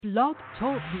Blog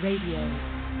Talk Radio.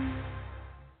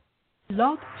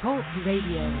 Blog Talk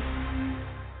Radio.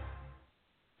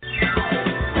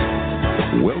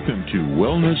 Welcome to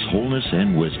Wellness, Wholeness,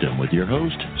 and Wisdom with your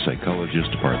host,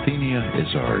 Psychologist Parthenia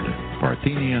Izzard.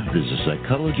 Parthenia is a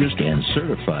psychologist and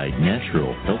certified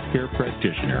natural healthcare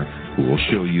practitioner who will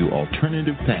show you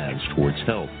alternative paths towards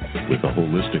health with a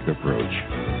holistic approach.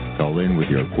 Call in with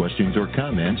your questions or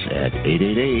comments at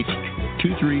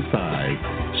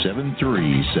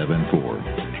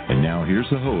 888-235-7374. And now here's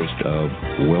the host of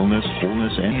Wellness,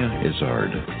 Wholeness, and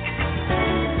Izzard.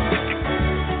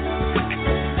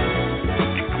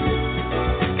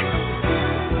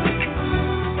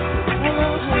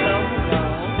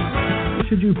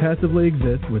 Should you passively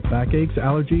exist with backaches,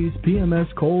 allergies,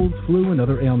 PMS, colds, flu, and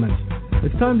other ailments?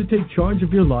 It's time to take charge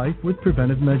of your life with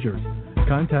preventive measures.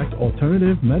 Contact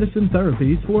Alternative Medicine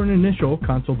Therapies for an initial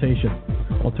consultation.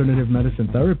 Alternative Medicine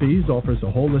Therapies offers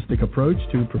a holistic approach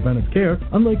to preventive care,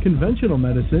 unlike conventional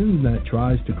medicine that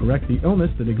tries to correct the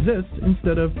illness that exists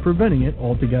instead of preventing it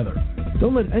altogether.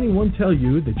 Don't let anyone tell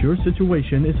you that your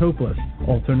situation is hopeless.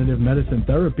 Alternative medicine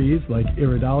therapies like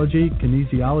iridology,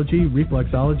 kinesiology,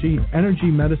 reflexology,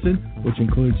 energy medicine, which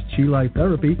includes chi light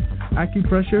therapy,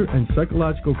 acupressure, and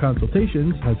psychological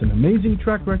consultations, has an amazing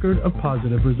track record of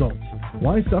positive results.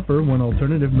 Why suffer when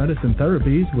Alternative Medicine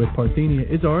Therapies with Parthenia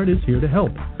Izzard is here to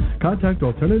help? Contact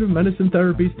Alternative Medicine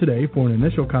Therapies today for an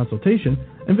initial consultation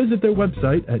and visit their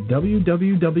website at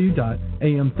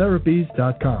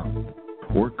www.amtherapies.com.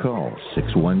 Or call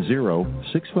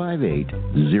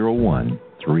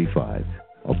 610-658-0135.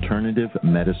 Alternative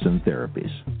Medicine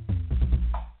Therapies.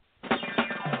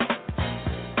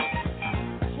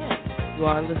 You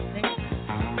are listening to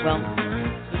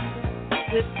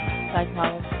Wellness with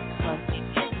Psychologist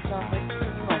on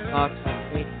Blog Talk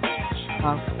Radio.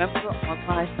 Remember, on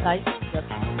my site,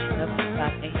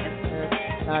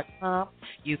 www.amtherapies.com,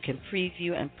 you can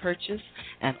preview and purchase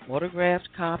an autographed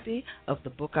copy of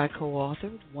the book I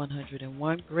co-authored,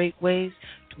 101 Great Ways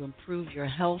to Improve Your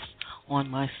Health, on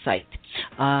my site.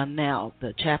 Now,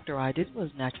 the chapter I did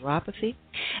was naturopathy,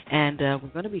 and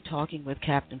we're going to be talking with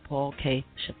Captain Paul K.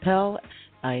 Chappell,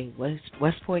 a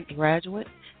West Point graduate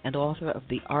and author of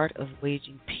The Art of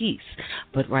Waging Peace.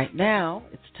 But right now,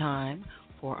 it's time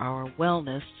for our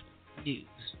wellness news.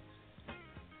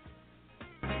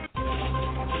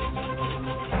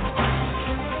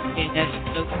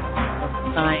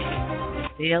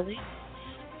 Science Daily,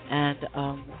 and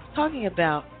talking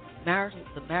about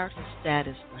the marital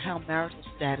status, or how marital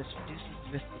status reduces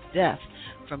the risk of death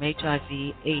from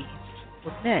HIV/AIDS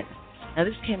for men. Now,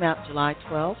 this came out July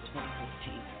 12, 2015.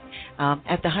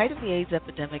 At the height of the AIDS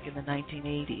epidemic in the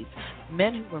 1980s,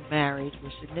 men who were married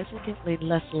were significantly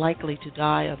less likely to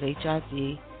die of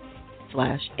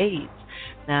HIV/AIDS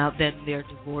now than their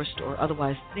divorced or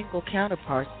otherwise single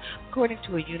counterparts, according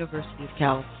to a University of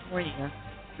California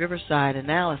Riverside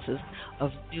analysis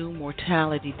of new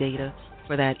mortality data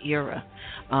for that era.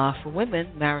 For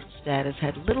women, marital status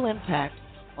had little impact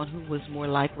on who was more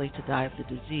likely to die of the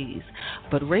disease,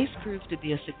 but race proved to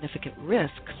be a significant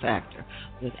risk factor,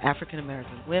 with African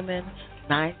American women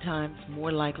 9 times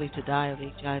more likely to die of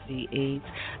HIV/AIDS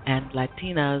and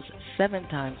Latinas 7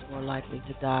 times more likely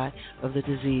to die of the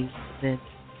disease than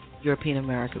European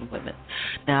American women.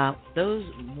 Now, those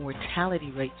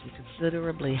mortality rates were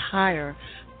considerably higher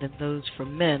than those for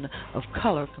men of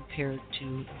color compared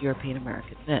to European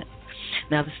American men.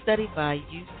 Now, the study by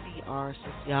UCR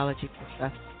sociology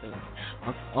professor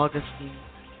Augustine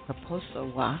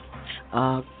Kaposowa,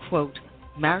 quote,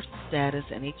 marital status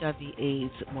and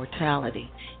HIV/AIDS mortality,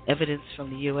 evidence from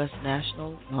the U.S.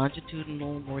 National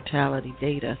Longitudinal Mortality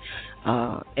Data,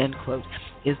 end quote,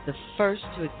 is the first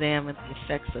to examine the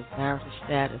effects of marital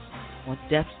status on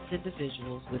deaths of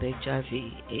individuals with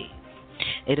HIV/AIDS.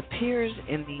 It appears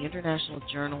in the International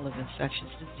Journal of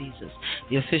Infectious Diseases,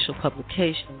 the official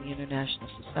publication of the International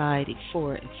Society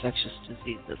for Infectious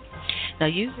Diseases. Now,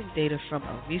 using data from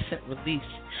a recent release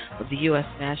of the U.S.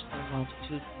 National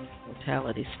Longitudinal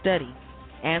Mortality Study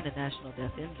and the National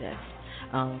Death Index,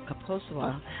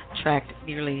 Kaposowa tracked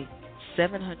nearly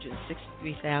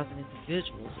 763,000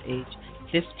 individuals aged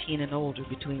 15 and older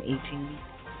between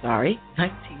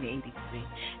 1983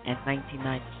 and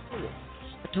 1994.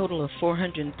 A total of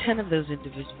 410 of those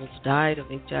individuals died of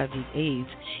HIV/AIDS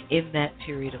in that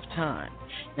period of time.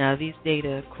 Now, these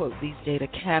data, quote, these data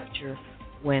capture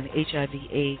when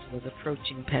HIV/AIDS was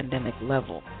approaching pandemic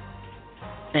level,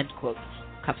 end quote.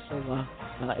 Kapsowa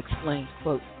explains,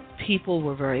 quote, People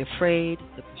were very afraid.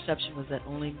 The perception was that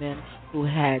only men who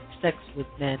had sex with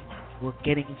men were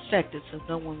getting infected, so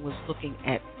no one was looking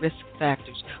at risk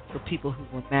factors for people who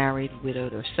were married,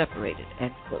 widowed, or separated,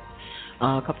 end quote.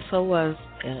 Chappell's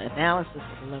analysis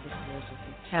of 11 years of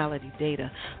mortality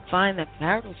data find that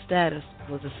marital status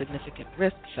was a significant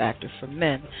risk factor for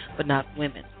men, but not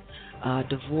women.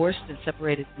 Divorced and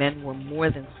separated men were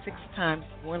more than 6 times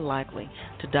more likely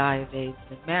to die of AIDS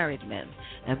than married men,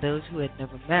 and those who had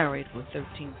never married were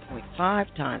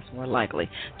 13.5 times more likely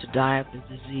to die of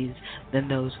the disease than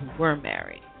those who were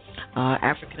married.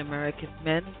 African American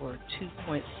men were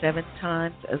 2.7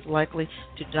 times as likely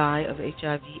to die of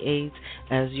HIV/AIDS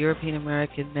as European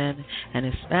American men, and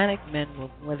Hispanic men were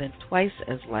more than twice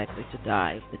as likely to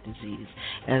die of the disease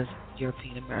as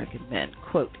European American men.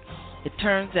 Quote, "It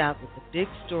turns out that the big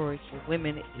story for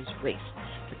women is race,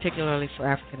 particularly for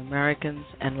African Americans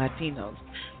and Latinos,"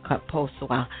 Chappell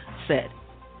said.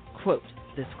 Quote,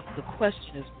 "The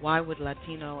question is, why would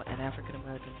Latino and African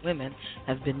American women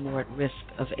have been more at risk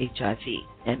of HIV?"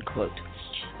 End quote.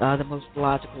 The most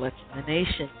logical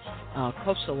explanation,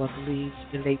 Chappell believes,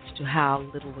 relates to how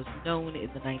little was known in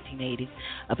the 1980s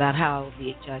about how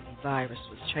the HIV virus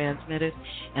was transmitted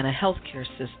and a healthcare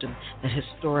system that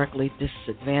historically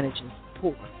disadvantages the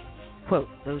poor. Quote,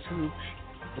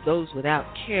 Those without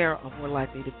care are more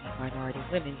likely to be minority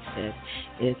women, he said.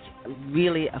 It's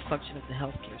really a function of the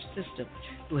healthcare system,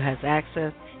 who has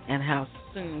access and how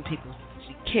soon people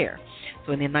seek care.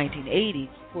 So in the 1980s,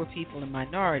 poor people and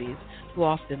minorities, who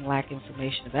often lack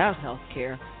information about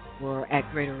healthcare, were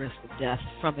at greater risk of death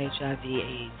from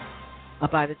HIV/AIDS.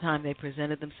 By the time they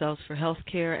presented themselves for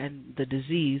healthcare, and the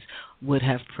disease would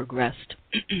have progressed.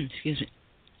 Excuse me.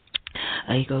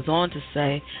 He goes on to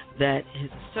say that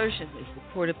his assertion is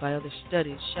supported by other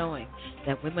studies showing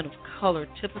that women of color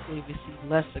typically receive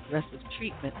less aggressive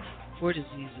treatment for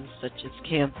diseases such as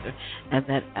cancer, and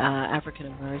that African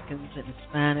Americans and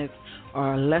Hispanics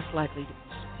are less likely to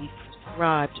be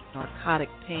prescribed narcotic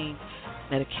pain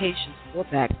medications for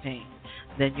back pain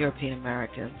than European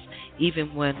Americans,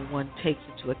 even when one takes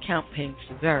into account pain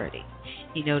severity.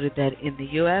 He noted that in the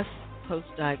U.S.,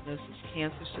 post-diagnosis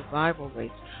cancer survival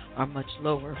rates are much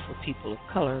lower for people of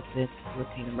color than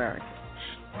European Americans.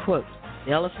 Quote,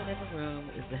 "The elephant in the room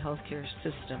is the healthcare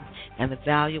system and the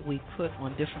value we put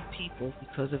on different people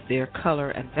because of their color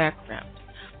and background."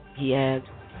 He adds,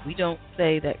 "We don't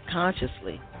say that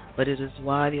consciously, but it is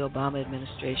why the Obama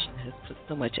administration has put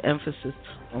so much emphasis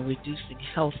on reducing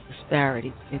health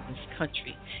disparities in this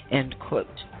country," end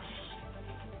quote.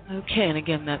 Okay, and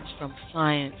again, that's from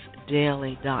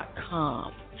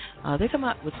ScienceDaily.com. They come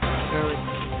out with very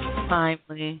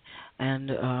timely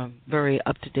and very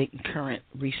up-to-date and current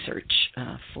research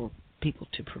for people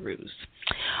to peruse.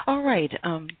 All right.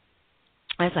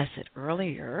 As I said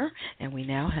earlier, and we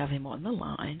now have him on the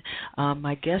line,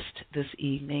 my guest this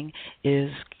evening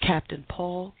is Captain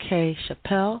Paul K.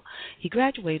 Chappell. He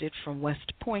graduated from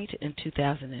West Point in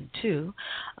 2002,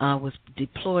 was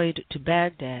deployed to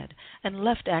Baghdad, and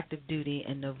left active duty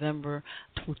in November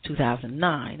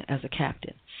 2009 as a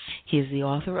captain. He is the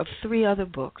author of 3 other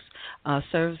books,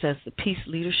 serves as the Peace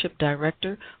Leadership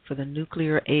Director for the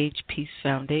Nuclear Age Peace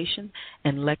Foundation,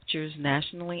 and lectures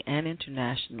nationally and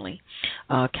internationally.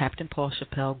 Captain Paul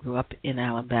Chappell grew up in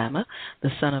Alabama, the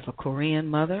son of a Korean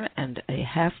mother and a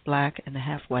half-black and a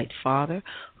half-white father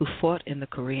who fought in the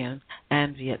Korean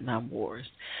and Vietnam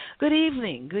Wars. Good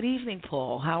evening,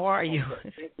 Paul. How are you?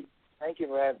 Thank you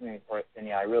for having me,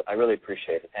 Parthenia. I really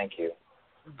appreciate it. Thank you.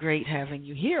 Great having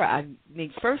you here. I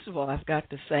mean, first of all, I've got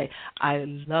to say, I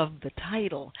love the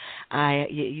title.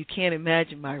 You can't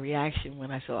imagine my reaction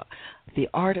when I saw The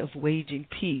Art of Waging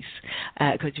Peace,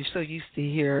 because you're so used to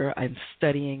hear and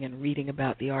studying and reading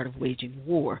about the art of waging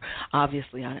war.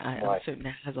 Obviously, I'm certain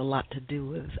that has a lot to do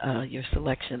with your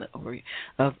selection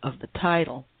of the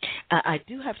title. I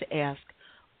do have to ask,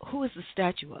 who is the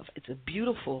statue of? It's a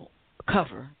beautiful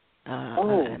cover.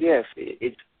 Yes,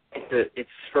 it's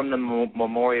from the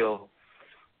memorial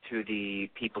to the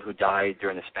people who died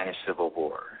during the Spanish Civil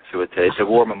War. So it's a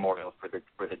war memorial for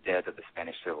the dead of the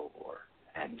Spanish Civil War,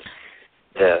 and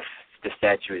the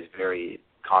statue is very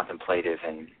contemplative,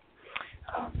 and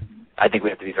I think we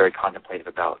have to be very contemplative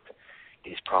about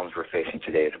these problems we're facing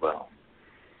today as well.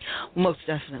 Most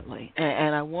definitely.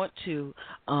 And I want to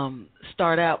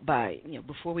start out by,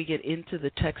 before we get into the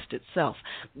text itself,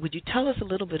 would you tell us a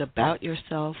little bit about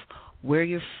yourself, where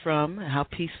you're from, how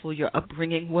peaceful your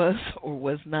upbringing was or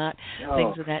was not,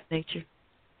 things of that nature?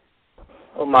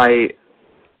 Well, my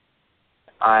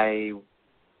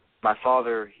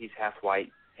father, he's half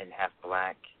white and half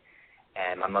black,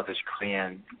 and my mother's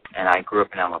Korean, and I grew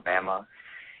up in Alabama.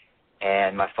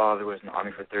 And my father was in the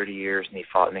Army for 30 years, and he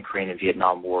fought in the Korean and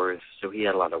Vietnam Wars, so he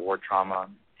had a lot of war trauma.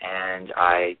 And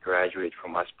I graduated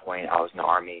from West Point. I was in the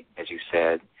Army, as you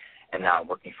said, and now I'm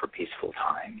working for Peace full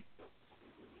time.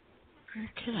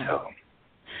 Okay. So.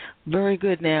 Very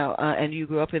good. Now, and you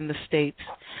grew up in the States.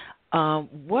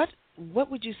 What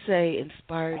would you say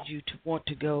inspired you to want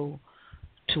to go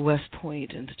to West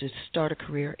Point and to start a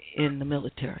career in the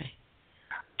military?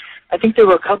 I think there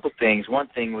were a couple things. One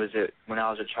thing was that when I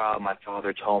was a child, my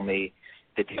father told me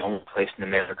that the only place in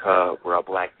America where a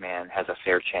black man has a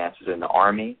fair chance is in the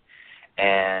Army.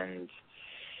 And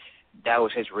that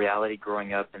was his reality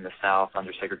growing up in the South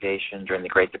under segregation during the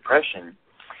Great Depression.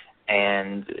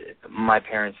 And my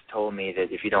parents told me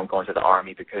that if you don't go into the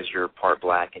Army because you're part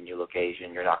black and you look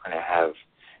Asian, you're not going to have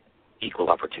equal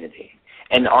opportunity.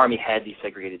 And the Army had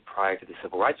desegregated prior to the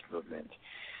Civil Rights Movement.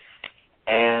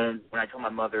 And when I told my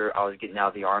mother I was getting out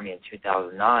of the Army in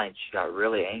 2009, she got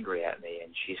really angry at me,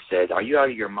 and she said, "Are you out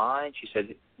of your mind?" She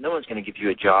said, "No one's going to give you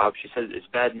a job." She said, "It's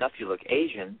bad enough you look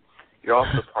Asian. You're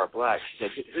also part black." She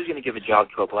said, "Who's going to give a job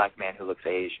to a black man who looks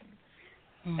Asian?"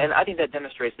 And I think that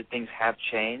demonstrates that things have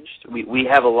changed. We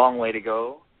have a long way to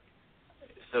go.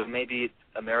 So maybe it's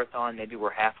a marathon, maybe we're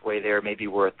halfway there, maybe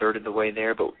we're a third of the way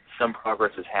there, but some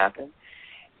progress has happened.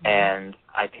 And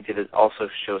I think that it also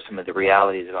shows some of the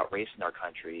realities about race in our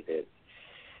country, that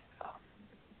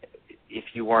if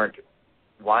you weren't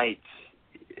white,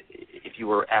 if you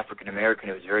were African American,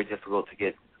 it was very difficult to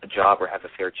get a job or have a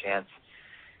fair chance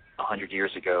 100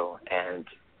 years ago. And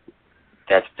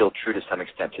that's still true to some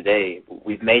extent today.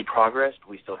 We've made progress, but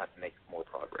we still have to make more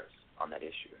progress on that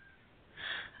issue.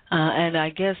 And I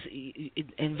guess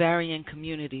in varying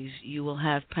communities, you will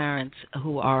have parents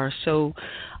who are so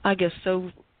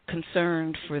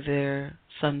concerned for their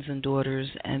sons and daughters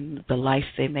and the life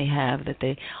they may have that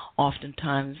they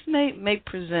oftentimes may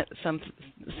present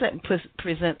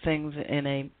things in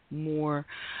a more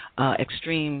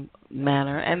extreme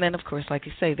manner. And then, of course, like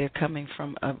you say, they're coming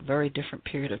from a very different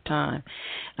period of time,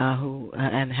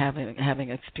 and having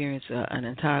experienced an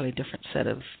entirely different set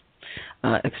of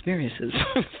experiences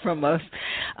from us.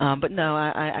 But no,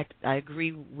 I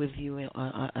agree with you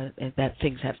that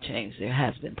things have changed. There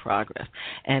has been progress,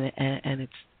 and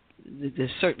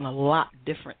there's certainly a lot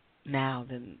different now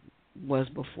than was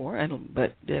before,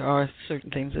 but there are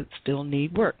certain things that still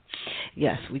need work.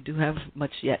 Yes, we do have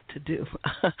much yet to do.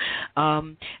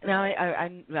 Now,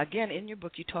 I again, in your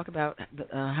book, you talk about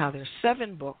how there's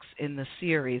 7 books in the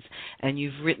series, and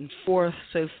you've written 4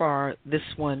 so far, this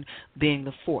one being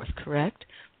the 4th, correct?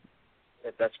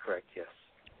 That's correct, yes.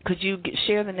 Could you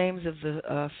share the names of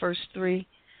the first 3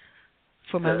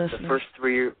 for my listeners?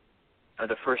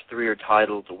 The first three are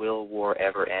titled "Will War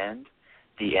Ever End?",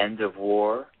 "The End of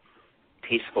War,"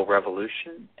 "Peaceful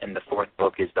Revolution," and the 4th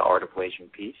book is "The Art of Waging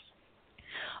Peace."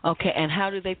 Okay, and how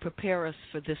do they prepare us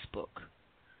for this book?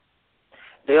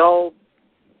 They all.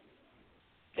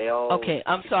 Okay,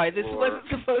 I'm sorry. This wasn't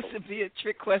supposed to be a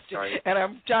trick question, and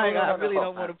I'm trying. I really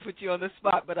don't want to put you on the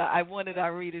spot, but I wanted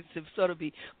our readers to sort of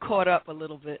be caught up a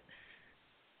little bit.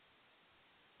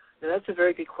 Now, that's a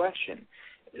very good question.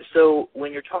 So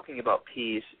when you're talking about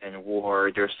peace and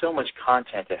war, there's so much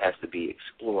content that has to be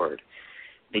explored.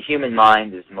 The human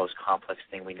mind is the most complex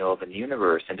thing we know of in the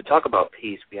universe. And to talk about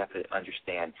peace, we have to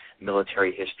understand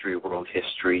military history, world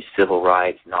history, civil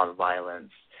rights,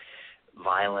 nonviolence,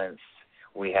 violence.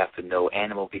 We have to know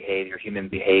animal behavior, human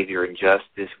behavior, and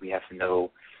justice. We have to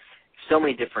know so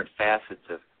many different facets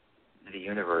of the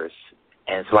universe.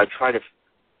 And so I try to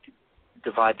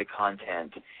divide the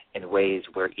content in ways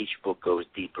where each book goes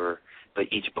deeper, but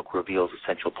each book reveals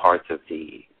essential parts of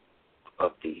the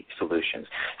solutions.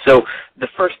 So the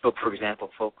first book, for example,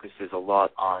 focuses a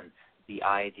lot on the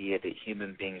idea that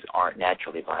human beings aren't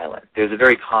naturally violent. There's a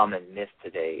very common myth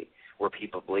today where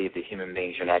people believe that human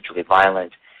beings are naturally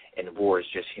violent and war is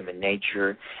just human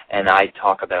nature. And I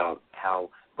talk about how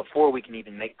before we can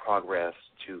even make progress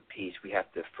to peace, we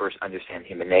have to first understand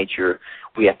human nature.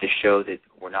 We have to show that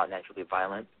we're not naturally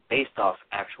violent based off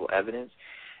actual evidence,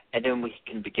 and then we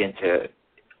can begin to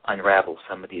unravel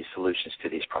some of these solutions to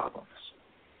these problems.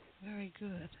 Very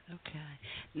good. Okay.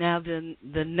 Now,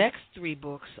 the next 3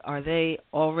 books, are they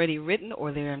already written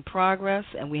or they're in progress,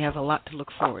 and we have a lot to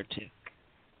look forward to?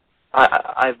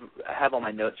 I have all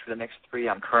my notes for the next 3.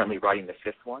 I'm currently writing the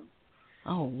 5th one.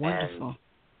 Oh, wonderful.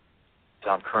 So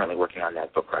I'm currently working on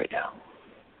that book right now.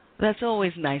 That's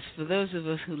always nice. For those of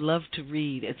us who love to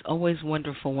read, it's always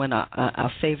wonderful when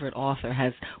our favorite author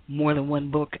has more than one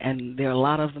book, and there are a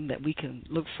lot of them that we can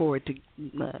look forward to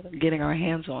getting our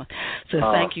hands on. So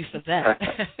thank you for that.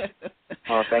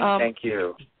 Well, thank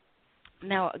you.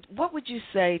 Now, what would you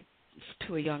say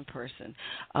to a young person,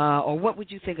 or what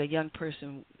would you think a young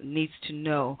person needs to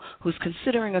know who's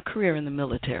considering a career in the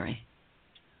military?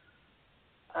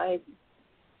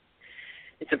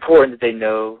 It's important that they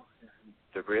know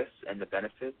the risks and the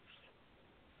benefits.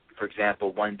 For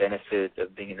example, one benefit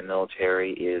of being in the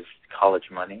military is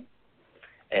college money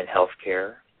and health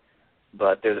care,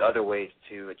 but there's other ways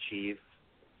to achieve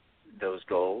those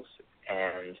goals,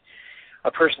 and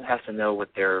a person has to know what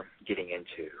they're getting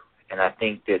into. And I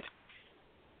think that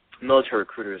military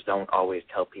recruiters don't always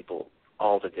tell people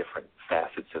all the different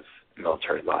facets of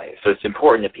military life. So it's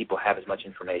important that people have as much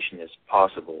information as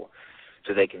possible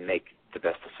so they can make the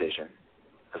best decision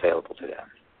available to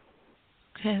them.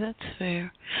 Okay, that's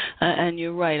fair. And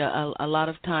you're right. A lot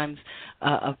of times,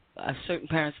 certain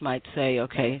parents might say,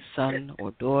 okay, son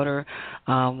or daughter,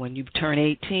 when you turn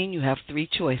 18, you have three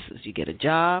choices. You get a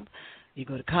job, you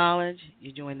go to college,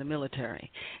 you join the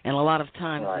military. And a lot of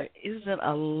times there isn't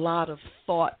a lot of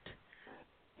thought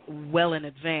well in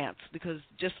advance, because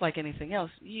just like anything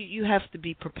else, you have to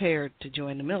be prepared to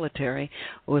join the military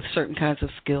with certain kinds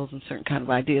of skills and certain kind of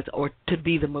ideas, or to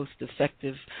be the most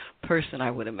effective person,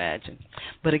 I would imagine.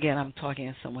 But again, I'm talking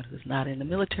as someone who's not in the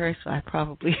military, so I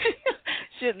probably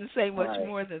shouldn't say much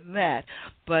more than that.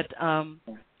 But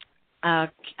out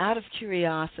of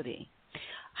curiosity,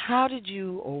 how did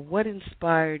you, or what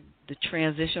inspired the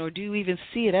transition, or do you even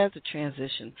see it as a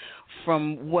transition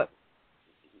from what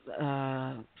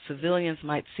civilians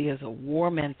might see as a war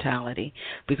mentality,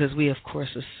 because we, of course,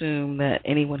 assume that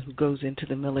anyone who goes into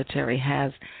the military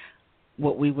has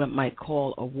what we might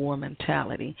call a war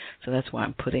mentality. So that's why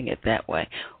I'm putting it that way.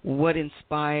 What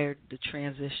inspired the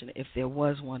transition, if there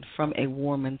was one, from a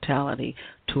war mentality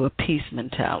to a peace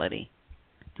mentality?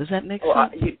 Does that make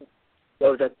sense?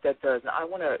 That does. I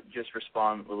want to just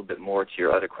respond a little bit more to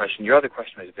your other question. Your other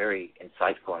question was very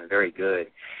insightful and very good.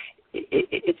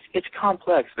 It's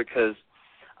complex, because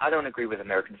I don't agree with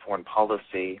American foreign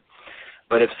policy,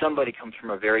 but if somebody comes from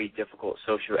a very difficult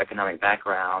socioeconomic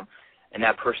background and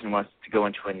that person wants to go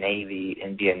into a Navy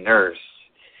and be a nurse,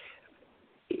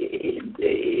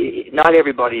 not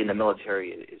everybody in the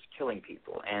military is killing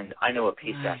people. And I know a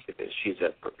peace activist.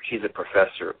 She's a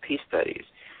professor of peace studies,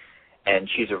 and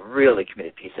she's a really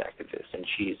committed peace activist, and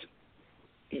she's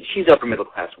upper middle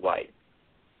class white.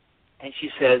 And she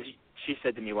said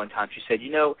to me one time, she said,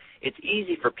 it's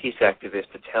easy for peace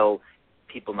activists to tell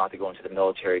people not to go into the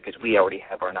military because we already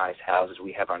have our nice houses,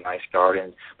 we have our nice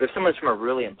gardens. But if someone's from a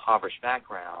really impoverished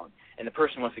background and the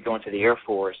person wants to go into the Air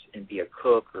Force and be a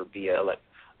cook or be an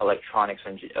electronics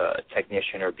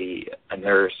technician or be a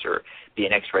nurse or be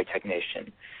an X-ray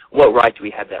technician, what right do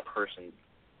we have that person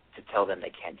to tell them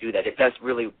they can't do that if that's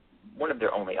really one of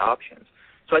their only options?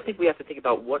 So I think we have to think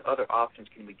about what other options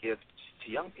can we give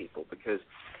to young people, because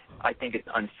I think it's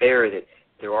unfair that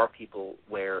there are people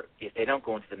where if they don't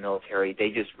go into the military, they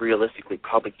just realistically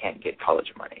probably can't get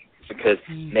college money because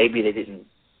maybe they didn't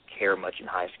care much in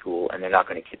high school and they're not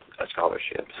going to get a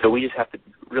scholarship. So we just have to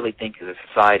really think as a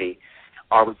society,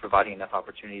 are we providing enough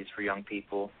opportunities for young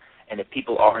people? And if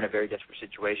people are in a very desperate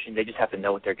situation, they just have to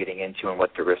know what they're getting into and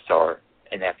what the risks are,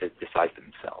 and they have to decide for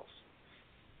themselves.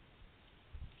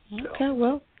 Okay,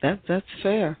 well, that's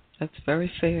fair. That's very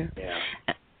fair. Yeah.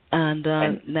 And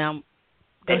now,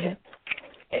 go ahead.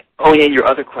 Oh, yeah, your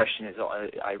other question is a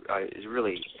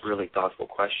really, really thoughtful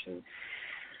question.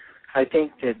 I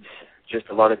think that just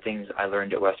a lot of things I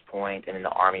learned at West Point and in the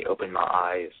Army opened my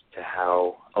eyes to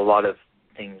how a lot of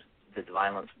things that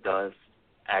violence does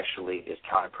actually is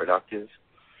counterproductive.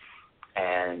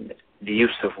 And the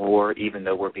use of war, even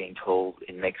though we're being told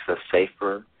it makes us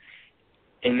safer,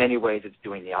 in many ways it's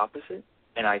doing the opposite.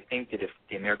 And I think that if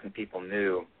the American people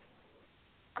knew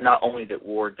not only that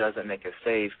war doesn't make us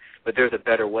safe, but there's a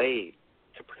better way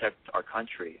to protect our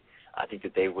country, I think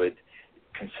that they would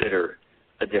consider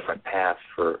a different path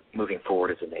for moving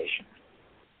forward as a nation.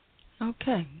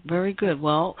 Okay, very good.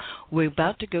 Well, we're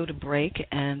about to go to break,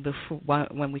 and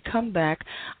when we come back,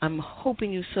 I'm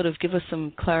hoping you sort of give us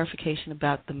some clarification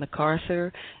about the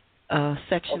MacArthur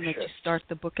section that you start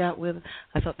the book out with.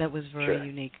 I thought that was very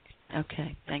unique.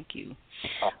 Okay, thank you.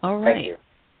 All right.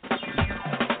 Thank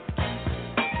you.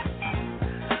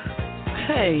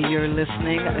 Hey, you're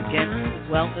listening again to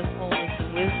Wellness, Wholeness,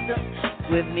 and Wisdom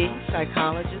with me,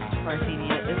 Psychologist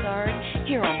Parthenia Izzard,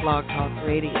 here on Blog Talk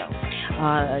Radio.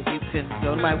 You can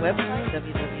go to my website,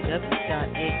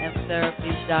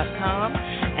 www.amtherapies.com,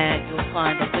 and you'll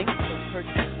find a link for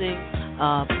purchasing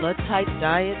blood type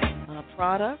diet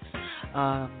products,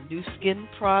 new skin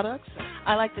products.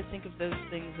 I like to think of those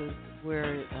things as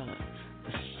where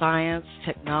science,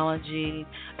 technology,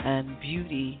 and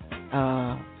beauty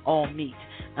all meet.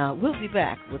 We'll be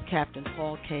back with Captain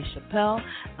Paul K. Chappell,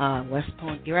 West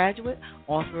Point graduate,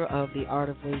 author of The Art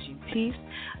of Waging Peace.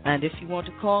 And if you want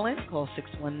to call in, call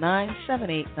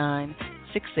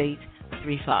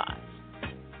 619-789-6835.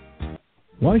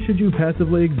 Why should you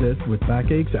passively exist with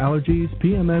backaches, allergies,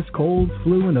 PMS, colds,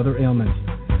 flu, and other ailments?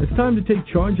 It's time to take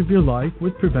charge of your life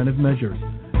with preventive measures.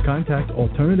 Contact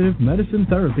Alternative Medicine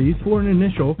Therapies for an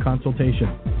initial consultation.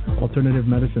 Alternative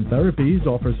Medicine Therapies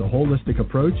offers a holistic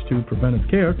approach to preventive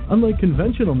care, unlike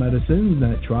conventional medicine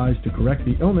that tries to correct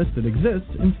the illness that exists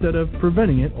instead of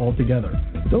preventing it altogether.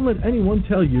 Don't let anyone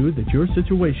tell you that your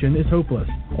situation is hopeless.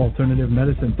 Alternative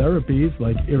medicine therapies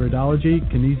like iridology,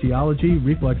 kinesiology,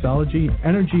 reflexology,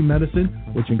 energy medicine,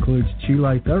 which includes chi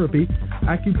light therapy,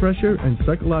 acupressure, and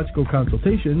psychological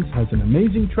consultations, has an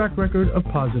amazing track record of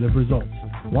positive results.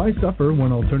 Why suffer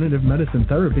when Alternative Medicine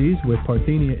Therapies with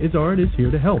Parthenia Izzard is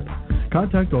here to help?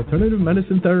 Contact Alternative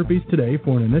Medicine Therapies today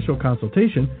for an initial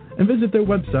consultation and visit their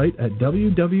website at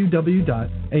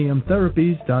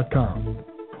www.amtherapies.com.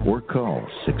 Or call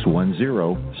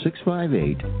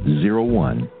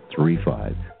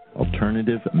 610-658-0135.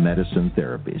 Alternative Medicine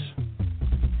Therapies.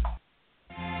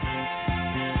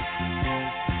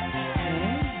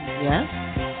 Yes.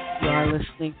 You are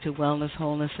listening to Wellness,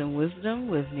 Wholeness, and Wisdom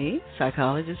with me,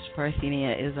 Psychologist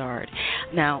Parthenia Izzard.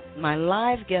 Now, my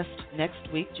live guest next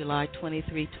week, July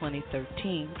 23,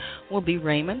 2013, will be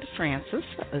Raymond Francis,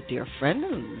 a dear friend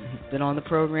who's been on the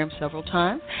program several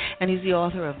times, and he's the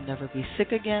author of Never Be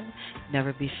Sick Again,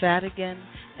 Never Be Fat Again,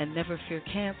 and Never Fear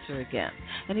Cancer Again.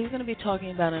 And he's going to be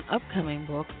talking about an upcoming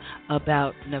book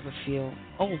about never feel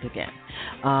old again.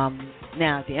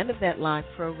 Now, at the end of that live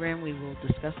program, we will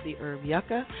discuss the herb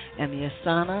yucca and the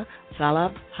asana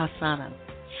salab hasana.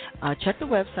 Check the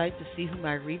website to see who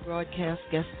my rebroadcast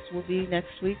guests will be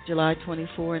next week, July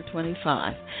 24 and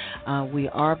 25. We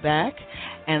are back,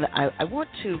 and I want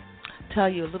to tell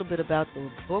you a little bit about the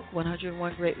book,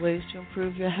 101 Great Ways to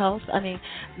Improve Your Health. I mean,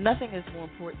 nothing is more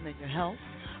important than your health.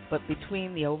 But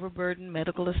between the overburdened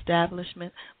medical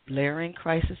establishment, blaring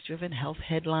crisis-driven health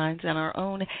headlines, and our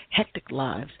own hectic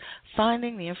lives,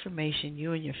 finding the information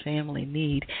you and your family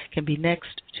need can be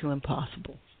next to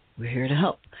impossible. We're here to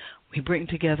help. We bring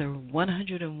together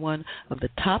 101 of the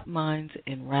top minds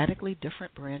in radically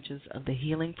different branches of the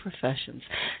healing professions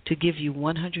to give you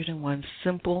 101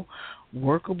 simple,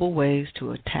 workable ways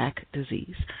to attack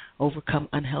disease, overcome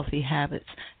unhealthy habits,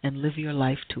 and live your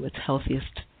life to its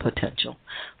healthiest potential.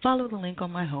 Follow the link on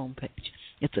my homepage.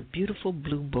 It's a beautiful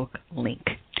blue book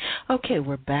link. Okay,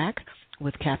 we're back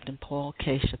with Captain Paul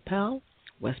K. Chappell,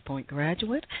 West Point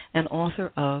graduate, and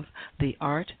author of The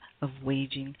Art of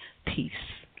Waging Peace.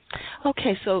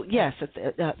 Okay, so yes,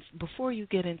 before you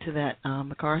get into that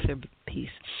MacArthur piece,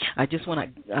 I just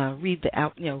want to read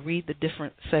the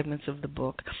different segments of the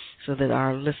book, so that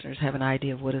our listeners have an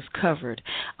idea of what is covered,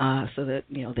 so that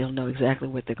they'll know exactly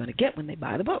what they're going to get when they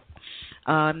buy the book.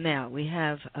 Now we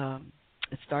have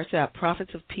it starts out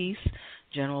Prophets of Peace,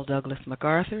 General Douglas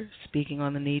MacArthur speaking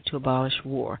on the need to abolish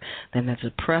war. Then there's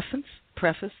a preface,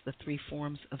 the three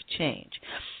forms of change.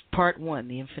 Part 1,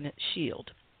 the infinite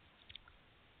shield.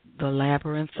 The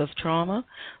labyrinth of trauma,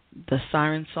 the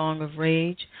siren song of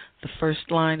rage, the first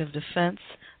line of defense,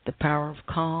 the power of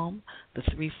calm, the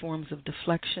three forms of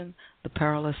deflection, the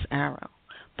perilous arrow.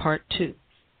 Part 2,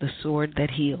 the sword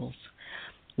that heals.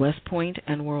 West Point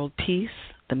and world peace,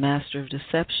 the master of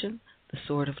deception, the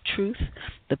sword of truth,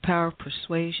 the power of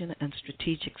persuasion and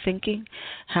strategic thinking,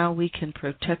 how we can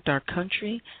protect our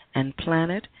country and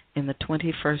planet in the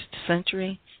 21st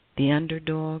century, the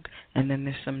underdog, and then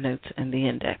there's some notes in the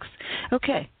index.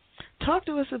 Okay, talk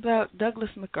to us about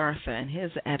Douglas MacArthur and his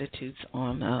attitudes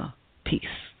on peace.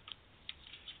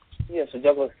 Yeah, so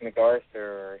Douglas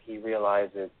MacArthur, he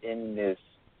realized that in this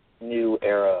new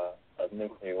era of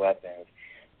nuclear weapons,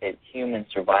 that human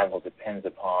survival depends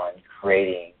upon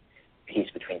creating peace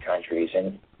between countries.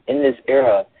 And in this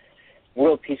era,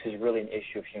 world peace is really an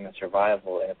issue of human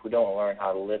survival, and if we don't learn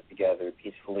how to live together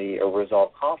peacefully or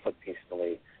resolve conflict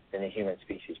peacefully, then the human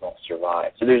species won't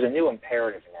survive. So there's a new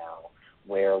imperative now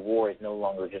where war is no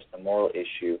longer just a moral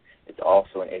issue, it's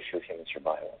also an issue of human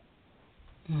survival.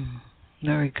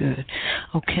 Very good.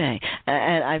 Okay.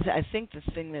 And I think the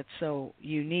thing that's so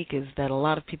unique is that a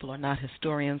lot of people are not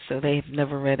historians, so they've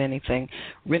never read anything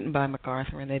written by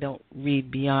MacArthur, and they don't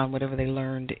read beyond whatever they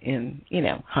learned in,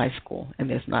 high school, and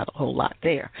there's not a whole lot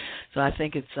there. So I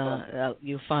think it's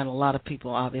you'll find a lot of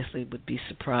people obviously would be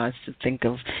surprised to think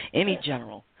of any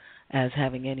general as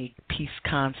having any peace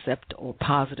concept or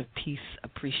positive peace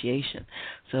appreciation.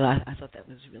 So I thought that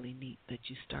was really neat that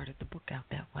you started the book out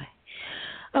that way.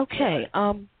 Okay,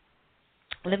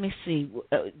 let me see.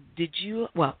 Did you?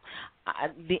 Well,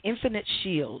 the Infinite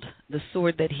Shield, the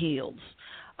sword that heals.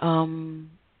 Why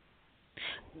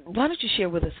don't you share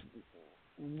with us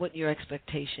what your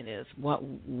expectation is?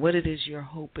 What it is you're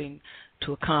hoping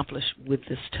to accomplish with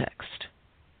this text?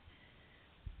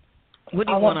 What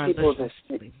do you want people to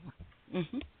see?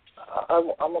 Mm-hmm.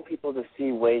 I want people to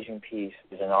see waging peace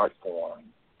as an art form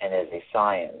and as a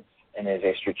science and as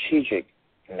a strategic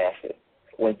method.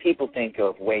 When people think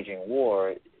of waging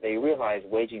war, they realize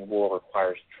waging war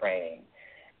requires training,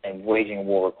 and waging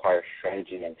war requires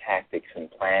strategy and tactics and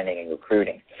planning and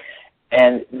recruiting.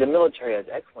 And the military has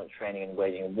excellent training in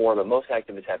waging war, but most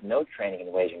activists have no training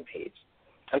in waging peace.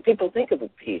 And people think of a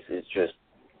peace as just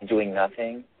doing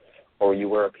nothing, or you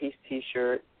wear a peace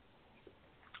T-shirt,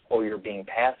 or you're being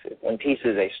passive. When peace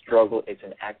is a struggle, it's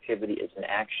an activity, it's an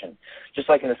action. Just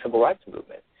like in the Civil Rights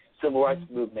Movement. Civil Rights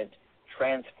Movement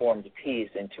transformed peace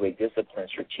into a disciplined,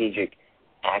 strategic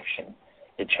action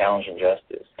to challenge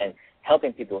injustice. And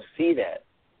helping people see that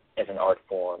as an art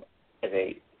form, as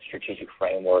a strategic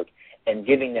framework, and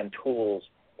giving them tools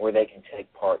where they can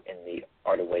take part in the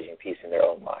art of waging peace in their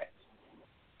own lives.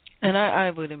 And I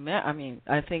would imagine,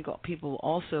 I think people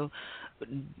also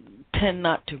tend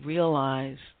not to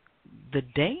realize the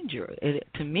danger.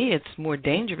 To me, it's more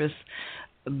dangerous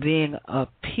being a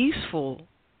peaceful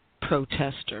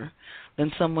protester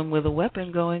than someone with a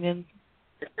weapon going in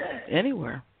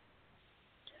anywhere.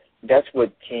 That's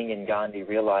what King and Gandhi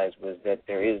realized, was that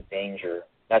there is danger.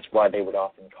 That's why they would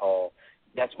often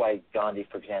that's why Gandhi,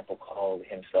 for example, called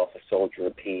himself a soldier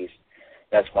of peace.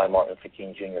 That's why Martin Luther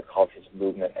King Jr. called his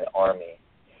movement an army.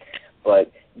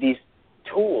 But these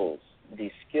tools,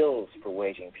 these skills for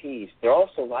waging peace, they're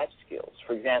also life skills.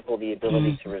 For example, the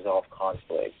ability to resolve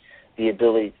conflict, the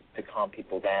ability to calm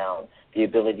people down, the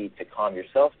ability to calm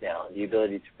yourself down, the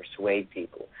ability to persuade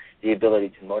people, the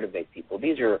ability to motivate people.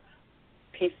 These are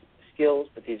peace skills,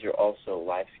 but these are also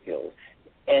life skills.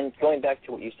 And going back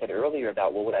to what you said earlier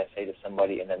about what would I say to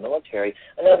somebody in the military,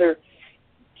 another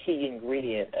key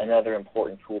ingredient, another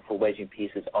important tool for waging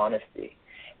peace is honesty.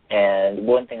 And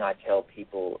one thing I tell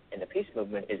people in the peace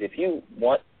movement is if you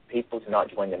want people to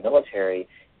not join the military,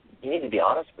 you need to be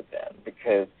honest with them,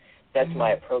 because that's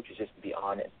my approach, is just to be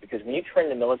honest. Because when you turn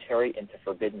the military into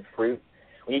forbidden fruit,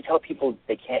 when you tell people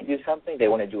they can't do something, they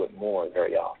want to do it more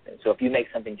very often. So if you make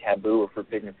something taboo or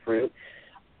forbidden fruit,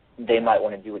 they might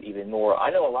want to do it even more.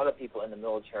 I know a lot of people in the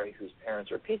military whose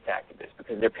parents are peace activists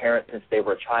because their parents, since they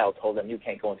were a child, told them you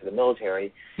can't go into the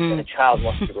military, and the child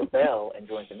wants to rebel and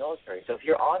joins the military. So if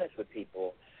you're honest with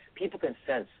people, people can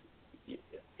sense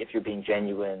if you're being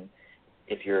genuine,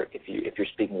 if you're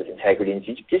speaking with integrity, and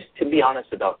just to be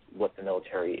honest about what the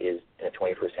military is in the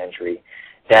 21st century.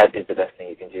 That is the best thing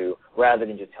you can do, rather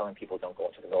than just telling people don't go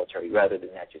into the military. Rather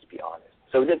than that, just be honest.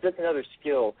 So that's another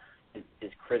skill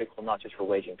is critical, not just for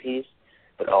waging peace,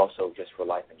 but also just for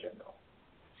life in general.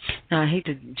 Now, I hate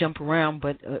to jump around,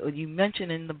 but you mentioned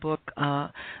in the book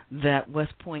that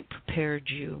West Point prepared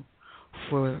you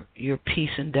for your peace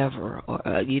endeavor.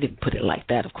 Or you didn't put it like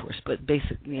that, of course, but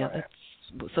basically, that's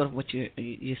sort of what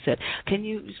you said. Can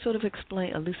you sort of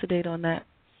elucidate on that?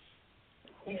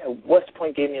 Yeah, West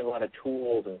Point gave me a lot of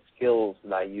tools and skills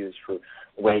that I use for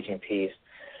waging peace.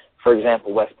 For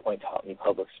example, West Point taught me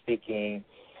public speaking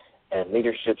and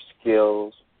leadership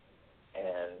skills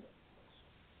and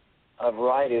a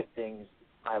variety of things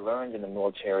I learned in the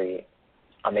military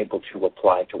I'm able to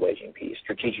apply to waging peace.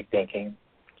 Strategic thinking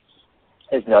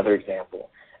is another example.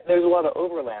 And there's a lot of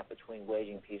overlap between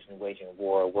waging peace and waging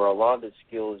war, where a lot of the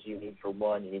skills you need for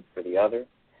one, you need for the other.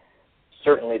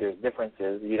 Certainly there's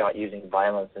differences. You're not using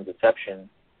violence and deception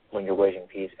when you're waging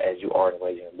peace as you are in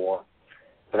waging war.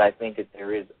 But I think that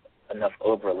there is enough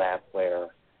overlap where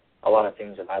a lot of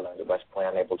things that I learned at West Point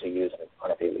I'm able to use on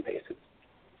a daily basis.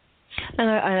 And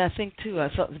I think, too,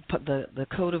 I thought the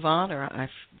code of honor, I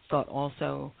thought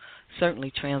also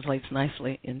certainly translates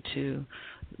nicely into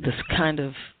this kind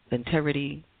of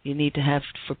integrity you need to have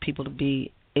for people to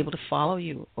be able to follow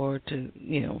you or to,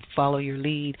 follow your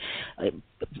lead,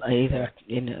 either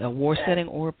in a war setting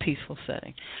or a peaceful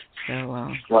setting.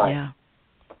 So, yeah,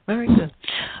 very good.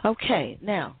 Okay,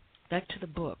 now, back to the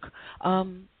book.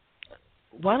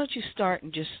 Why don't you start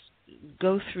and just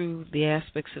go through the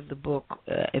aspects of the book,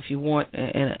 if you want,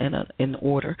 in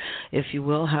order, if you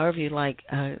will, however you like,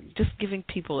 just giving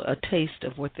people a taste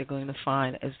of what they're going to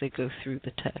find as they go through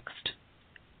the text.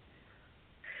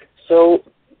 So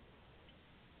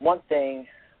one thing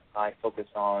I focus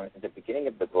on at the beginning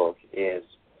of the book is,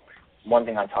 one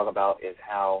thing I talk about is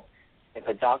how if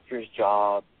a doctor's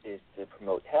job is to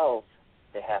promote health,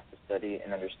 they have to study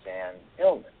and understand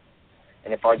illness.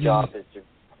 And if our job is to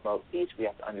promote peace, we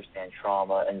have to understand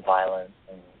trauma and violence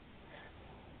and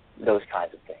those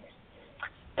kinds of things.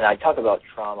 And I talk about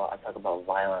trauma, I talk about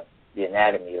violence, the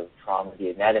anatomy of trauma, the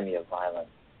anatomy of violence,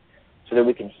 so that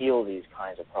we can heal these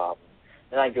kinds of problems.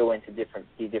 Then I go into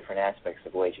the different aspects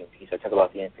of waging peace. I talk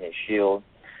about the infinite shield,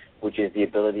 which is the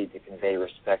ability to convey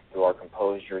respect through our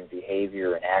composure and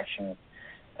behavior and action.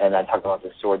 And I talk about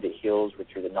the sword that heals,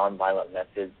 which are the nonviolent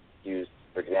methods used,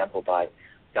 for example, by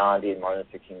Gandhi and Martin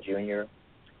Luther King Jr.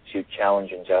 to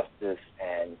challenge injustice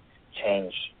and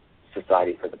change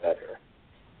society for the better.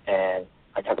 And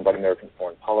I talk about American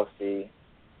foreign policy,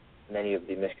 many of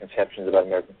the misconceptions about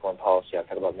American foreign policy. I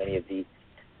talk about many of the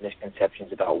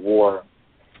misconceptions about war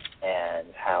and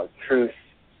how truth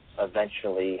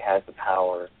eventually has the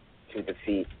power to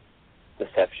defeat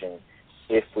deception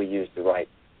if we use the right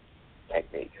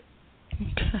technique.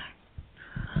 Okay.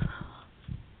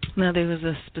 Now, there was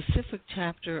a specific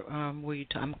chapter where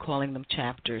I'm calling them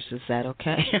chapters. Is that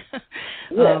okay? Yes,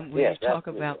 where yes, you talk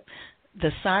absolutely. about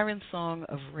the siren song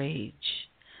of rage.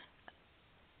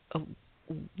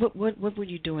 What were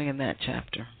you doing in that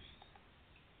chapter?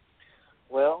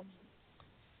 Well,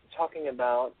 talking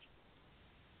about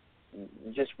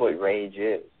just what rage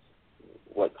is,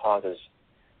 what causes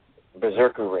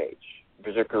berserker rage.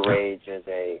 Berserker rage is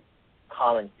a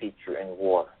common feature in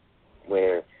war,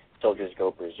 where soldiers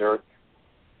go berserk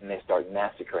and they start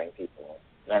massacring people.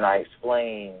 And I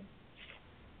explain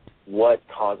what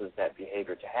causes that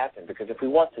behavior to happen, because if we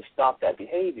want to stop that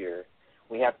behavior,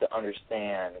 we have to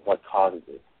understand what causes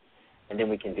it, and then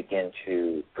we can begin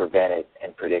to prevent it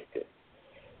and predict it.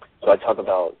 So I talk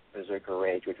about berserker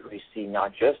rage, which we see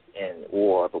not just in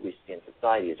war, but we see in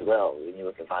society as well. When you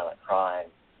look at violent crime,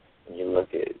 when you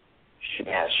look at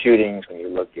mass shootings, when you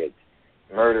look at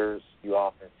murders, you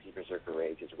often see berserker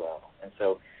rage as well. And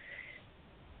so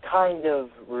kind of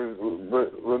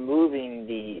removing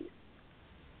the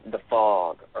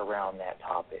fog around that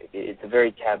topic. It's a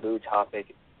very taboo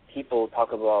topic. People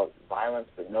talk about violence,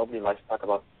 but nobody likes to talk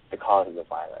about the cause of the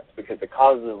violence, because the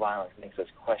cause of the violence makes us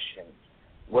question,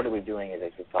 what are we doing as a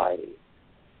society?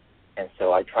 And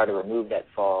so I try to remove that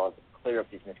fog, clear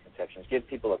up these misconceptions, give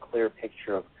people a clear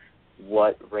picture of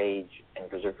what rage and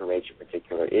berserker rage in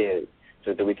particular is,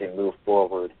 so that we can move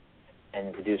forward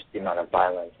and reduce the amount of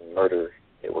violence and murder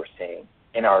that we're seeing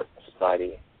in our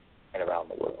society and around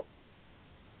the world.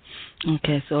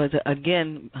 Okay, so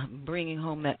again, bringing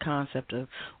home that concept of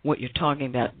what you're talking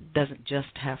about doesn't just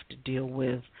have to deal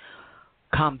with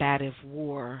combative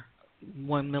war,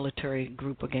 one military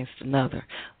group against another,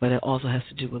 but it also has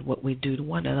to do with what we do to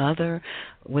one another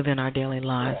within our daily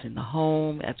lives, in the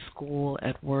home, at school,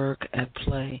 at work, at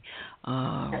play,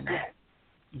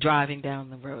 driving down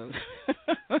the road.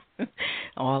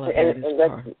 All of that is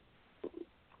part.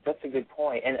 That's a good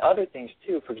point. And other things,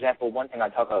 too. For example, one thing I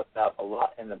talk about a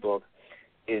lot in the book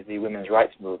is the women's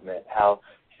rights movement, how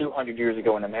 200 years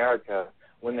ago in America,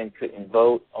 women couldn't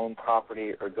vote, own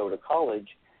property, or go to college.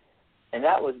 And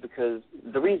that was because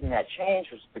the reason that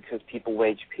changed was because people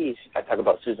waged peace. I talk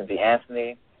about Susan B.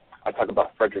 Anthony. I talk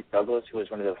about Frederick Douglass, who was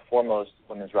one of the foremost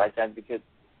women's rights advocates.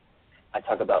 I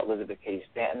talk about Elizabeth Cady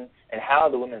Stanton and how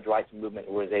the women's rights movement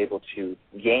was able to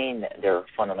gain their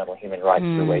fundamental human rights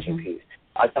through waging peace.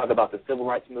 I talk about the civil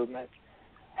rights movement,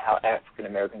 how African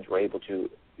Americans were able to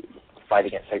fight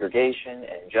against segregation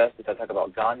and injustice. I talk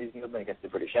about Gandhi's movement against the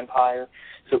British Empire.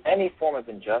 So any form of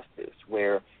injustice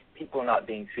where people are not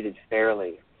being treated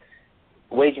fairly,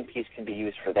 waging peace can be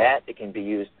used for that. It can be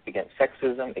used against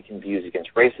sexism. It can be used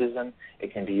against racism.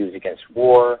 It can be used against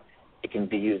war. It can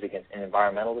be used against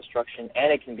environmental destruction.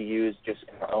 And it can be used just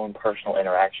in our own personal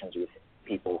interactions with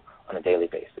people on a daily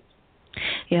basis.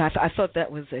 Yeah, I thought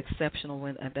that was exceptional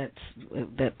when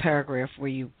that paragraph where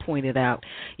you pointed out,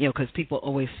 because people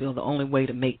always feel the only way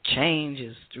to make change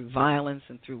is through violence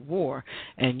and through war,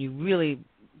 and you really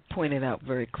pointed out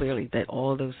very clearly that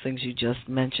all those things you just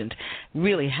mentioned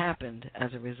really happened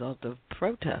as a result of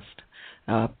protest.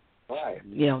 Right.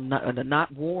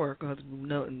 Not war, because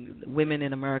women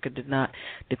in America did not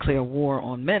declare war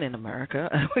on men in America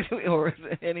or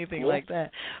anything like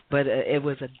that. But it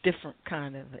was a different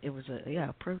kind of,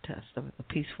 a protest, a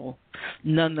peaceful,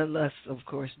 nonetheless, of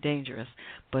course, dangerous,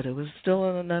 but it was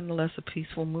still nonetheless a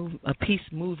peaceful peace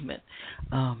movement.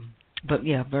 But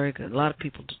yeah, very good. A lot of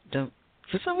people don't,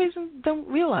 for some reason, don't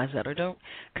realize that or don't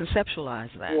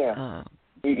conceptualize that. Yeah.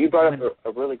 You brought up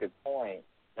a really good point.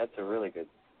 That's a really good.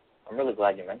 I'm really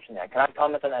glad you mentioned that. Can I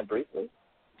comment on that briefly?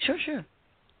 Sure.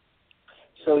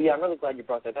 So, yeah, I'm really glad you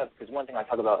brought that up, because one thing I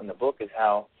talk about in the book is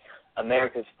how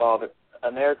America's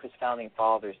founding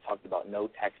fathers talked about no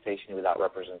taxation without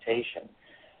representation.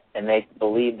 And they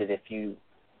believed that if you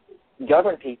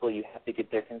govern people, you have to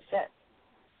get their consent.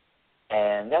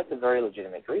 And that's a very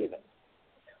legitimate grievance.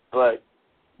 But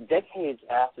decades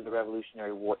after the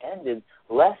Revolutionary War ended,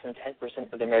 less than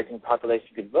 10% of the American population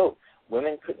could vote.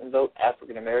 Women couldn't vote.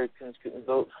 African Americans couldn't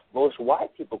vote. Most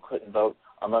white people couldn't vote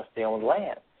unless they owned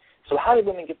land. So how did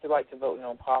women get the right to vote and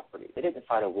own property? They didn't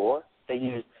fight a war. They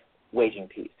used waging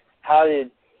peace. How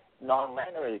did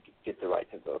non-landowners get the right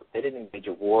to vote? They didn't wage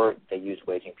a war. They used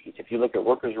waging peace. If you look at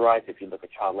workers' rights, if you look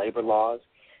at child labor laws,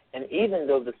 and even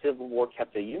though the Civil War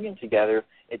kept the Union together,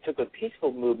 it took a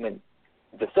peaceful movement,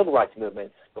 the Civil Rights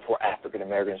Movement, before African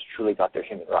Americans truly got their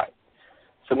human rights.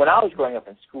 So when I was growing up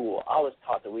in school, I was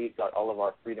taught that we got all of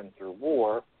our freedom through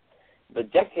war,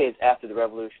 but decades after the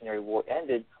Revolutionary War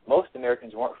ended, most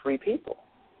Americans weren't free people.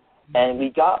 And we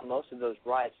got most of those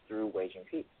rights through waging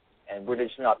peace. And we're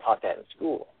just not taught that in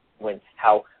school, when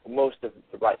how most of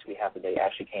the rights we have today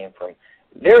actually came from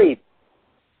very,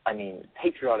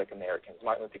 patriotic Americans,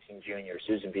 Martin Luther King Jr.,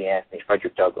 Susan B. Anthony,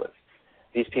 Frederick Douglass.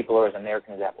 These people are as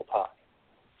American as apple pie.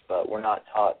 But we're not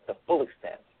taught the full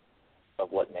extent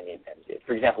of what many of them did.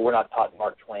 For example, we're not taught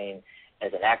Mark Twain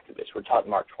as an activist. We're taught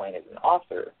Mark Twain as an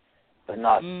author, but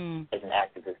not as an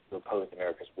activist who opposed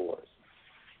America's wars.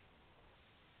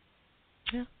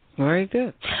 Yeah, very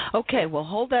good. Okay, well,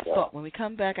 hold that thought. When we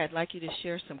come back, I'd like you to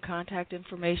share some contact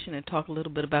information and talk a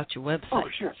little bit about your website. Oh,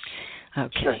 sure.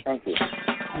 Okay. Sure, thank you.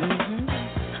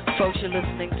 Folks, you're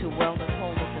listening to Wellness,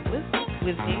 Wholeness, and Wisdom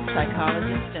with me,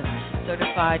 psychologist and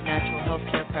certified natural health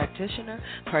care practitioner,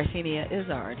 Parthenia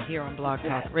Izzard, here on Blog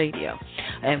Talk Radio.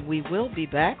 And we will be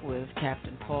back with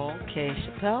Captain Paul K.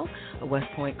 Chappell, a West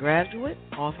Point graduate,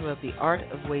 author of The Art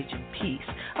of Waging Peace.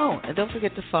 Oh, and don't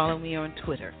forget to follow me on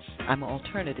Twitter. I'm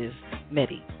Alternative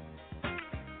Medi.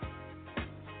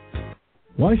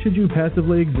 Why should you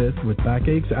passively exist with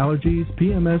backaches, allergies,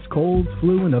 PMS, colds,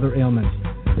 flu, and other ailments?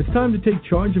 It's time to take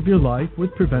charge of your life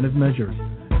with preventive measures.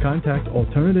 Contact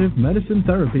Alternative Medicine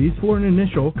Therapies for an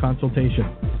initial consultation.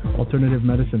 Alternative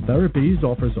Medicine Therapies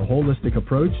offers a holistic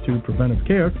approach to preventive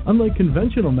care, unlike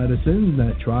conventional medicine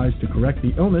that tries to correct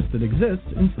the illness that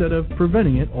exists instead of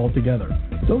preventing it altogether.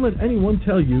 Don't let anyone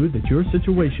tell you that your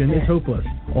situation is hopeless.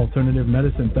 Alternative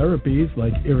medicine therapies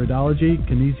like iridology,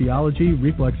 kinesiology,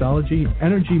 reflexology,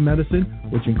 energy medicine,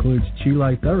 which includes chi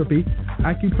light therapy,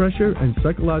 acupressure, and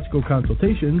psychological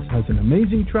consultations, has an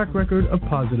amazing track record of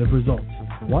positive results.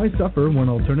 Why suffer when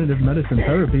Alternative Medicine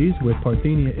Therapies with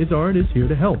Parthenia Izzard is here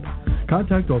to help?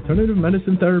 Contact Alternative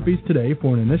Medicine Therapies today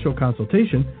for an initial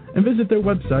consultation and visit their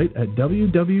website at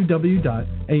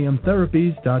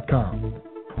www.amtherapies.com.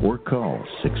 Or call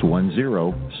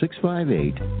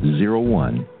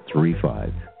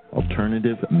 610-658-0135.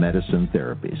 Alternative Medicine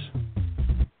Therapies.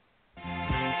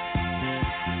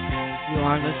 You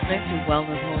are listening to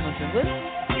Wellness, Wholeness, and Wisdom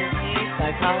with me,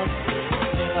 psychologist,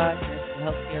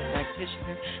 healthcare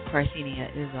practitioner, Parthenia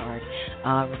Izzard.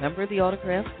 Remember the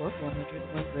autograph book,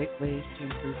 101 Great Ways to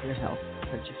Improve Your Health.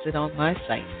 Purchase it on my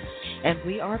site. And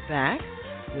we are back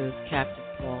with Captain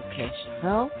Paul K.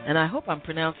 Chappell, and I hope I'm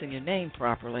pronouncing your name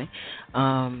properly.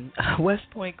 West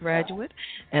Point graduate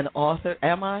and author.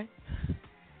 Am I?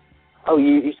 Oh,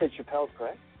 you said Chappell,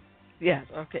 correct? Yes.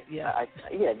 Okay. Yeah.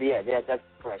 That's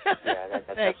correct. Yeah, that's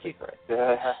Thank you. Correct.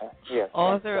 Yes.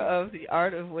 Author of The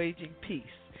Art of Waging Peace.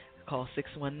 Call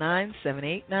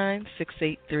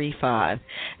 619-789-6835.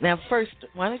 Now, first,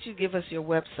 why don't you give us your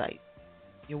website,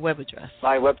 your web address?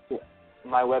 My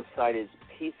website is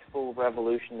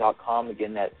peacefulrevolution.com.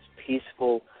 Again, that's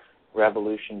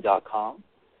peacefulrevolution.com.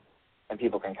 And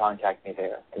people can contact me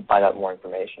there and find out more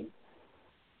information.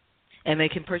 And they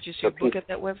can purchase your book at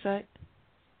that website?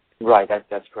 Right,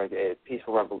 that's correct.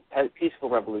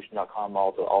 Peacefulrevolution.com.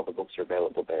 All the books are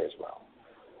available there as well.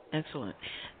 Excellent.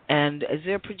 And is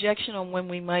there a projection on when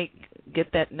we might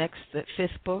get that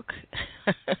fifth book?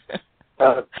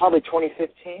 Probably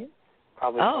 2015.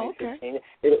 Probably 2015. Okay.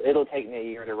 It'll take me a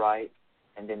year to write,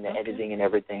 and then the editing and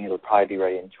everything, it'll probably be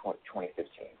ready in 2015.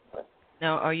 But.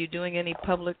 Now, are you doing any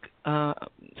public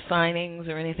signings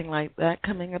or anything like that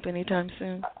coming up anytime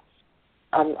soon?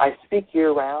 I speak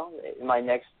year-round. My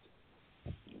next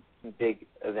big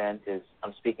event is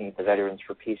I'm speaking at the Veterans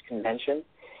for Peace Convention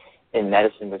in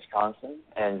Madison, Wisconsin.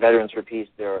 And Veterans for Peace,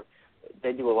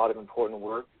 they do a lot of important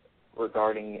work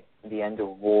regarding the end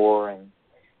of war and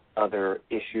other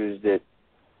issues that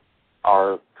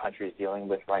our country is dealing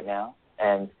with right now.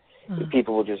 And if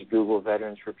people will just Google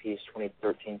Veterans for Peace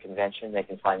 2013 convention, they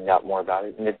can find out more about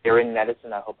it. And if they're in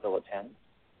Madison, I hope they'll attend.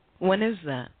 When is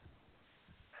that?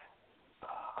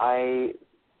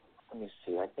 Let me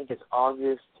see. I think it's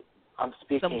August. I'm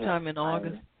speaking sometime in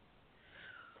August.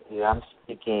 I'm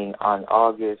speaking on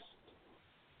August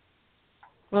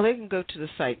Well, they can go to the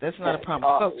site. That's not a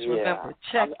problem. Folks, remember,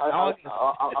 check August.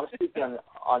 I'm speaking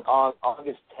on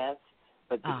August 10th,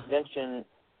 but the convention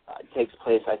takes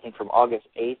place, I think, from August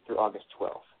 8th through August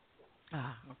 12th.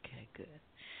 Okay, good.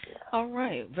 Yeah. All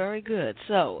right, very good.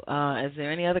 So, is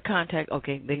there any other contact?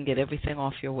 Okay, they can get everything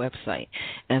off your website,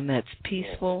 and that's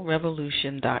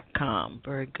peacefulrevolution.com.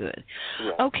 Very good.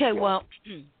 Yes. Okay, yes. well,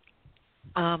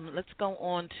 let's go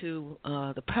on to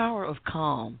the power of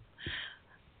calm.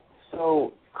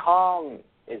 So, calm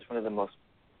is one of the most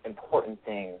important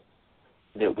things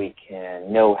that we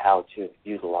can know how to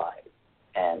utilize,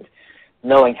 and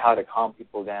knowing how to calm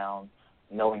people down,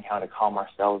 knowing how to calm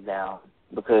ourselves down,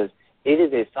 because it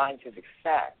is a scientific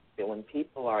fact that when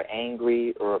people are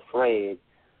angry or afraid,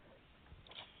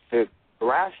 the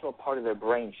rational part of their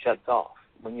brain shuts off.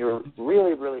 When you're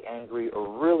really, really angry or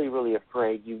really, really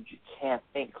afraid, you can't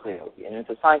think clearly. And it's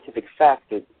a scientific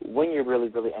fact that when you're really,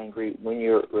 really angry, when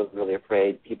you're really, really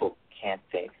afraid, people can't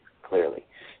think clearly.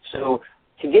 So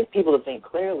to get people to think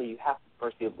clearly, you have to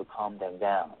first be able to calm them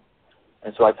down.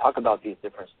 And so I talk about these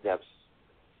different steps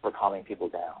for calming people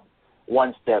down.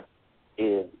 One step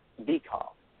is be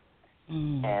calm.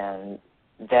 And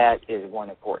that is one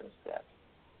important step.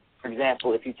 For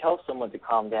example, if you tell someone to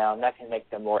calm down, that can make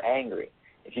them more angry.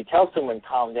 If you tell someone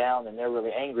calm down and they're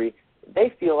really angry,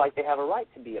 they feel like they have a right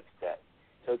to be upset.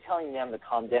 So telling them to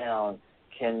calm down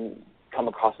can come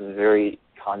across as very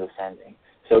condescending.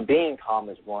 So being calm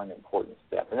is one important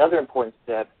step. Another important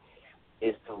step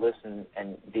is to listen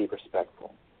and be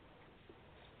respectful.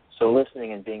 So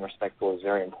listening and being respectful is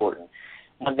very important.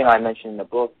 One thing I mentioned in the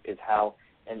book is how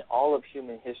in all of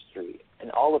human history,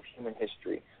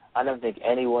 I don't think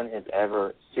anyone has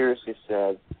ever seriously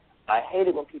said, I hate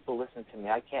it when people listen to me.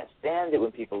 I can't stand it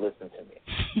when people listen to me.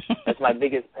 That's my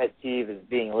biggest pet peeve, is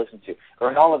being listened to.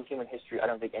 Or in all of human history, I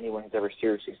don't think anyone has ever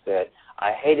seriously said,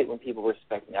 I hate it when people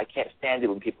respect me. I can't stand it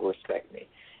when people respect me.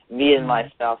 Me and my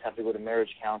spouse have to go to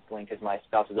marriage counseling because my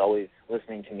spouse is always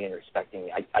listening to me and respecting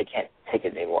me. I can't take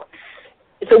it anymore.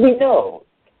 So we know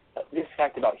this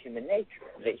fact about human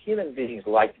nature, that human beings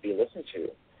like to be listened to.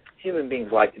 Human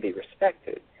beings like to be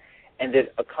respected. And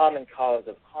that a common cause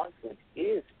of conflict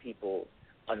is people's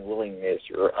unwillingness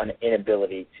or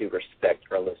inability to respect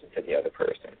or listen to the other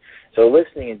person. So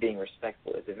listening and being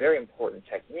respectful is a very important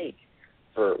technique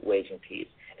for waging peace.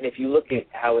 And if you look at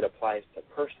how it applies to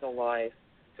personal life,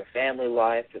 to family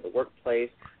life, to the workplace,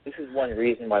 this is one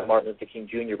reason why Martin Luther King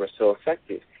Jr. was so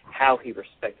effective, how he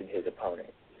respected his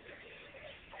opponent.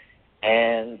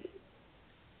 And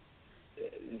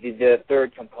the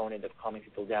third component of calming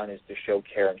people down is to show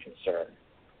care and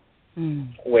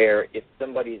concern, where if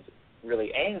somebody's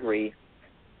really angry,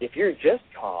 if you're just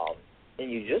calm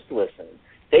and you just listen,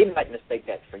 they might mistake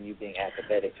that for you being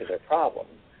apathetic to their problem.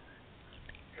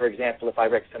 For example, if I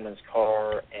wreck someone's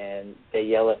car and they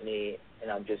yell at me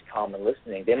and I'm just calm and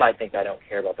listening, they might think I don't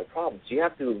care about their problem. So you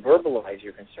have to verbalize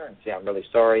your concern. Say, I'm really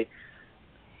sorry.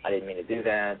 I didn't mean to do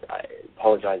that. I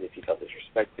apologize if you felt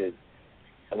disrespected.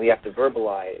 And we have to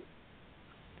verbalize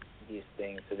these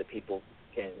things so that people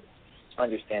can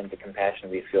understand the compassion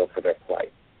we feel for their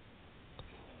plight.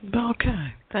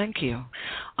 Okay, thank you.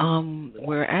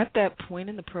 We're at that point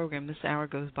in the program, this hour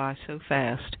goes by so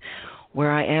fast,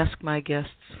 where I ask my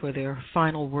guests for their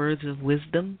final words of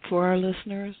wisdom for our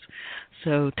listeners.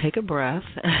 So take a breath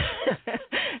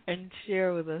and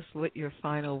share with us what your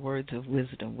final words of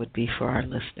wisdom would be for our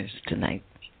listeners tonight.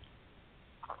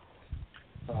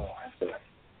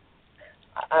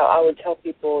 I would tell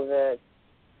people that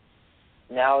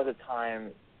now is a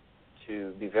time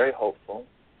to be very hopeful.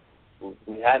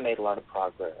 We have made a lot of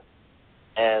progress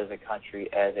as a country,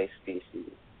 as a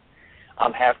species.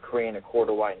 I'm half Korean, a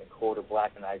quarter white, and a quarter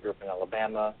black, and I grew up in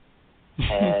Alabama.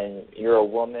 And you're a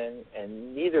woman,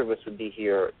 and neither of us would be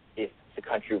here if the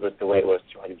country was the way it was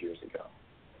 200 years ago.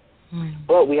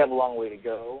 But we have a long way to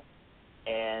go,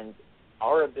 and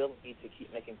our ability to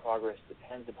keep making progress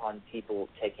depends upon people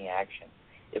taking action.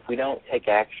 If we don't take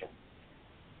action,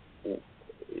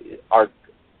 our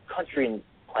country and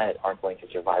planet aren't going to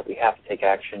survive. We have to take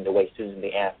action the way Susan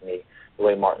B. Anthony, the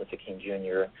way Martin Luther King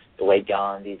Jr., the way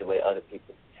Gandhi, the way other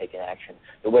people take action,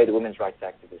 the way the women's rights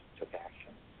activists took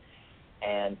action.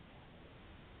 And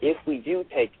if we do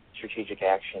take strategic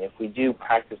action, if we do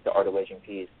practice the art of waging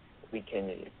peace, we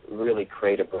can really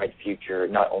create a bright future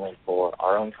not only for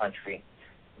our own country,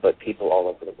 but people all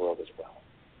over the world as well.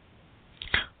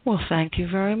 Well, thank you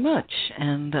very much.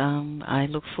 And I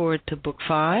look forward to Book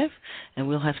 5, and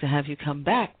we'll have to have you come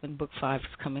back when Book 5 is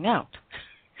coming out.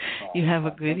 You have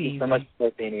a good evening. Thank you so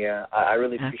much, Parthenia. I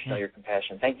really appreciate your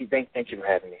compassion. Thank you for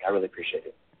having me. I really appreciate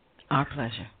it. Our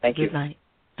pleasure. Thank you. Good night.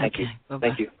 Thank you. Bye-bye.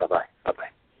 Thank you. Bye-bye. Bye-bye.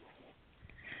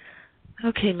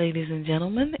 Okay, ladies and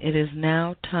gentlemen, it is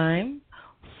now time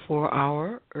for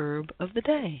our herb of the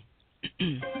day.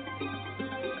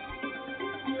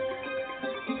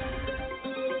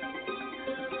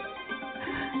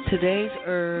 Today's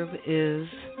herb is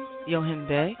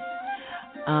yohimbe.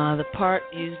 The part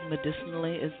used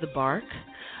medicinally is the bark.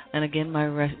 And again, my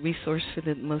resource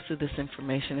for most of this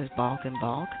information is Balk and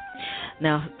Balk.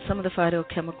 Now, some of the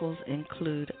phytochemicals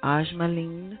include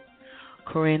osmalin,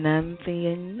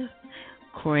 corinanthine,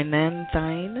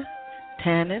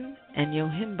 tannin, and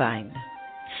yohimbine.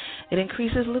 It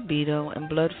increases libido and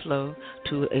blood flow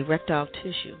to erectile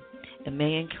tissue and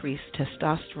may increase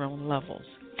testosterone levels.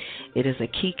 It is a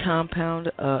key compound,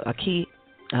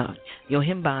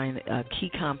 yohimbine, a key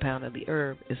compound of the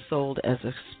herb, is sold as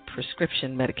a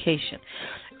prescription medication.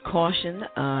 Caution,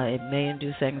 it may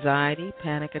induce anxiety,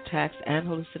 panic attacks, and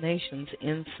hallucinations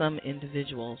in some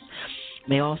individuals.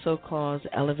 May also cause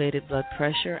elevated blood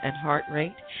pressure and heart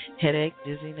rate, headache,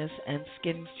 dizziness, and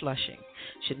skin flushing.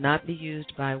 Should not be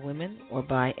used by women or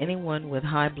by anyone with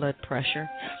high blood pressure,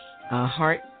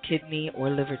 heart, kidney, or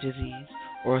liver disease,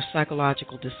 or a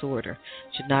psychological disorder.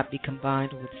 Should not be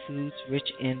combined with foods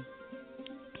rich in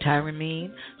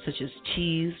tyramine, such as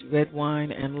cheese, red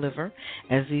wine, and liver,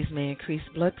 as these may increase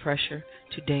blood pressure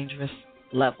to dangerous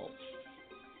levels.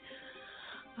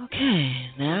 Okay,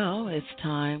 now it's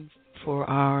time for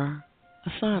our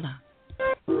asana.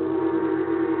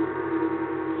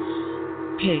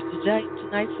 Okay,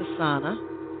 tonight's asana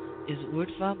is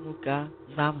Urdhva Mukha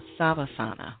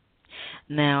Savasana.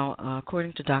 Now,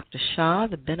 according to Dr. Shah,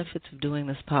 the benefits of doing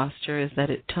this posture is that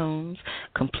it tones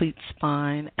complete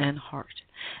spine and heart,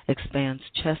 expands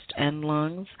chest and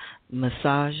lungs,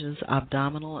 massages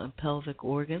abdominal and pelvic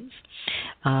organs,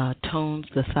 tones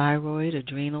the thyroid,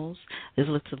 adrenals,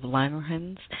 islets of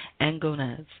Langerhans, and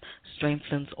gonads,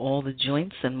 strengthens all the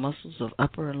joints and muscles of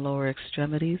upper and lower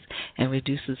extremities, and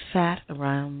reduces fat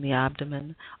around the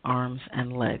abdomen, arms,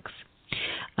 and legs.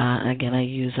 Again, I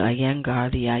use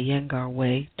Iyengar, the Iyengar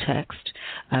Way text,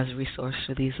 as a resource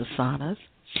for these asanas,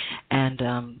 and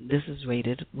this is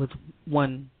rated with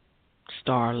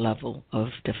 1-star level of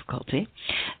difficulty.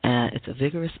 It's a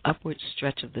vigorous upward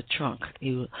stretch of the trunk.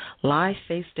 You lie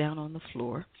face down on the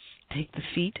floor, take the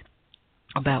feet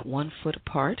about 1 foot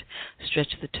apart,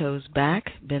 stretch the toes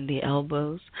back, bend the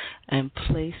elbows, and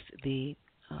place the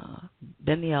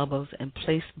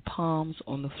palms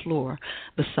on the floor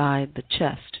beside the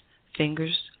chest,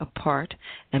 fingers apart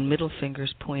and middle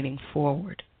fingers pointing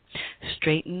forward.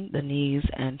 Straighten the knees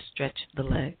and stretch the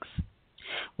legs.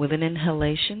 With an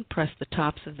inhalation, press the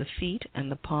tops of the feet and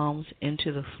the palms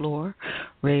into the floor.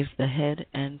 Raise the head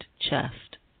and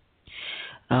chest.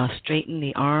 Straighten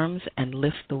the arms and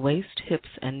lift the waist, hips,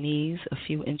 and knees a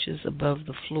few inches above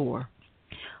the floor.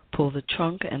 Pull the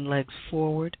trunk and legs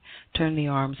forward, turn the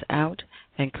arms out,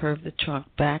 and curve the trunk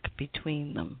back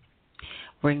between them.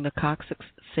 Bring the coccyx,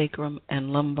 sacrum,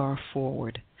 and lumbar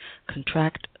forward.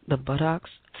 Contract the buttocks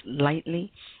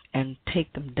lightly and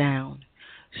take them down.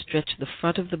 Stretch the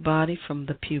front of the body from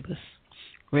the pubis.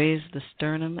 Raise the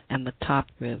sternum and the top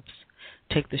ribs.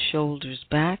 Take the shoulders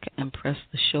back and press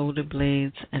the shoulder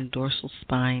blades and dorsal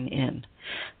spine in.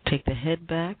 Take the head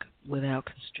back without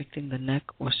constricting the neck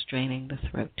or straining the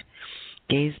throat.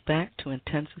 Gaze back to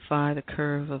intensify the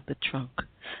curve of the trunk.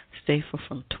 Stay for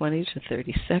from 20 to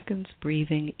 30 seconds,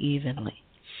 breathing evenly.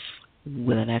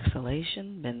 With an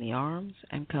exhalation, bend the arms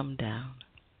and come down.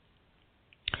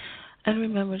 And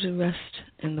remember to rest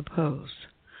in the pose.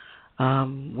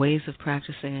 Ways of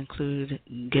practicing include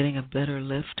getting a better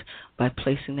lift by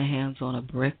placing the hands on a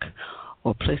brick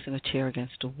or placing a chair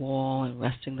against a wall and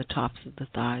resting the tops of the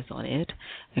thighs on it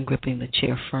and gripping the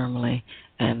chair firmly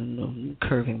and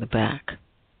curving the back.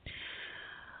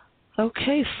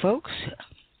 Okay, folks,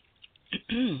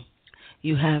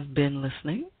 you have been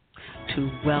listening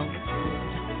to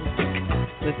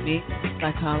Wellness with me,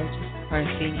 Psychologist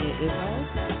Parthenia Izzard,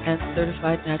 and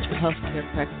Certified Natural Healthcare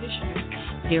Practitioner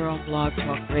here on Blog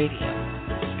Talk Radio.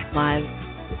 My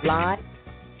live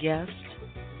guest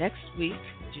next week,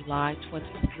 July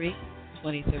 23,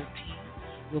 2013,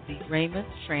 will be Raymond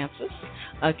Francis,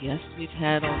 a guest we've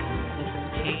had on this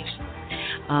occasion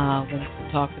when we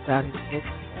talked about his book,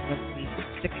 Never Be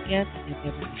Sick Again and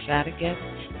Never Be Fat Again,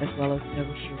 as well as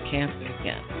Never Fear Cancer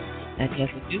Again. And he has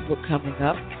a new book coming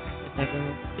up, Never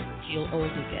Feel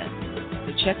Old Again.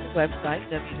 So check the website,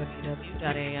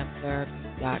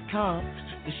 www.amtherapy.com,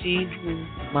 to see who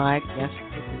my guest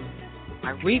will be.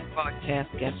 My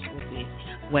rebroadcast guests will be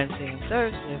Wednesday and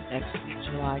Thursday of next week,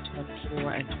 July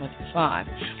 24 and 25.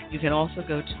 You can also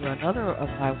go to another of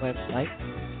my websites,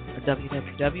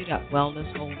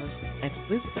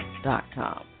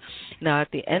 www.wellnesswholenessandwisdom.com. Now,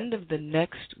 at the end of the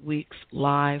next week's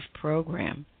live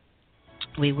program,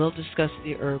 we will discuss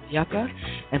the herb yucca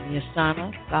and the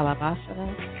asana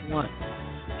Balavasana 1.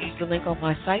 Use the link on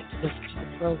my site to listen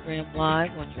to the program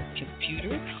live on your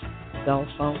computer, cell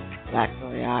phone,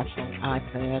 BlackBerry, iPhone,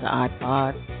 iPad,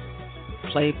 iPod,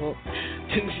 Playbook,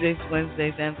 Tuesdays,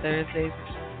 Wednesdays, and Thursdays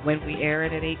when we air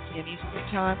it at 8 p.m.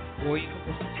 Eastern Time, or you can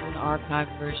listen to an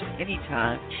archived version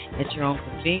anytime at your own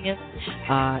convenience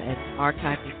and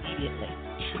archived immediately.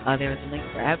 There is a link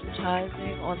for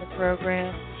advertising on the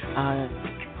program,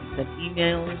 the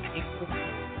emails,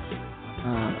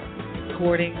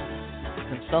 recordings,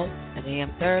 consult at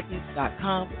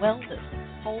amtherapies.com.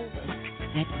 Wellness, wholeness,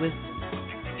 and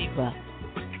wisdom. Be well.